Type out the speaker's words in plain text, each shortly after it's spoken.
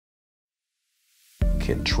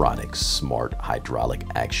Kyntronics Smart Hydraulic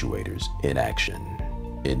Actuators in action.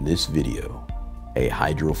 In this video, a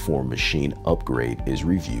hydroform machine upgrade is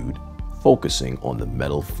reviewed, focusing on the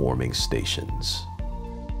metal forming stations.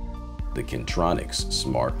 The Kyntronics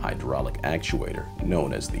Smart Hydraulic Actuator,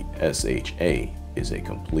 known as the SHA, is a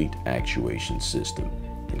complete actuation system,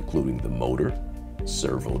 including the motor,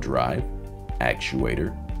 servo drive,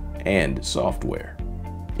 actuator, and software.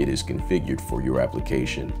 It is configured for your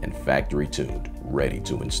application and factory tuned, ready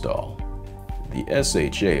to install. The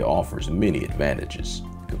SHA offers many advantages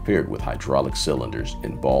compared with hydraulic cylinders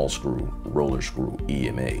and ball screw, roller screw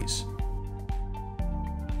EMAs.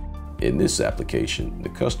 In this application, the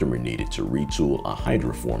customer needed to retool a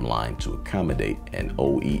hydroform line to accommodate an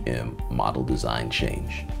OEM model design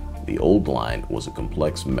change. The old line was a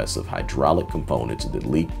complex mess of hydraulic components that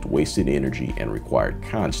leaked, wasted energy, and required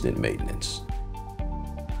constant maintenance.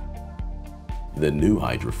 The new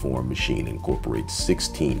hydroform machine incorporates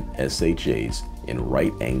 16 SHAs in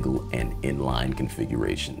right angle and inline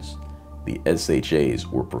configurations. The SHAs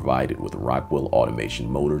were provided with Rockwell automation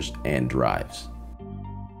motors and drives.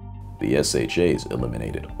 The SHAs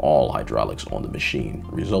eliminated all hydraulics on the machine,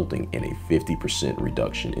 resulting in a 50%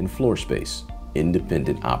 reduction in floor space.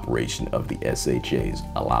 Independent operation of the SHAs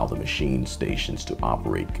allow the machine stations to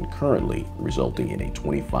operate concurrently, resulting in a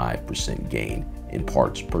 25% gain in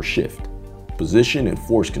parts per shift. Position and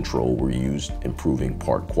force control were used, improving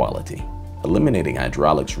part quality. Eliminating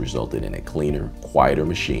hydraulics resulted in a cleaner, quieter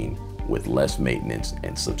machine with less maintenance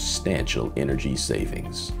and substantial energy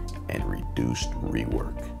savings and reduced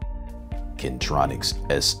rework. Kyntronics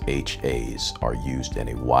SHAs are used in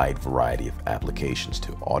a wide variety of applications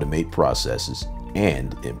to automate processes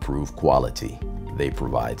and improve quality. They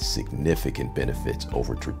provide significant benefits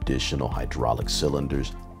over traditional hydraulic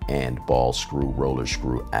cylinders and ball screw roller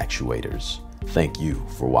screw actuators. Thank you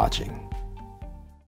for watching.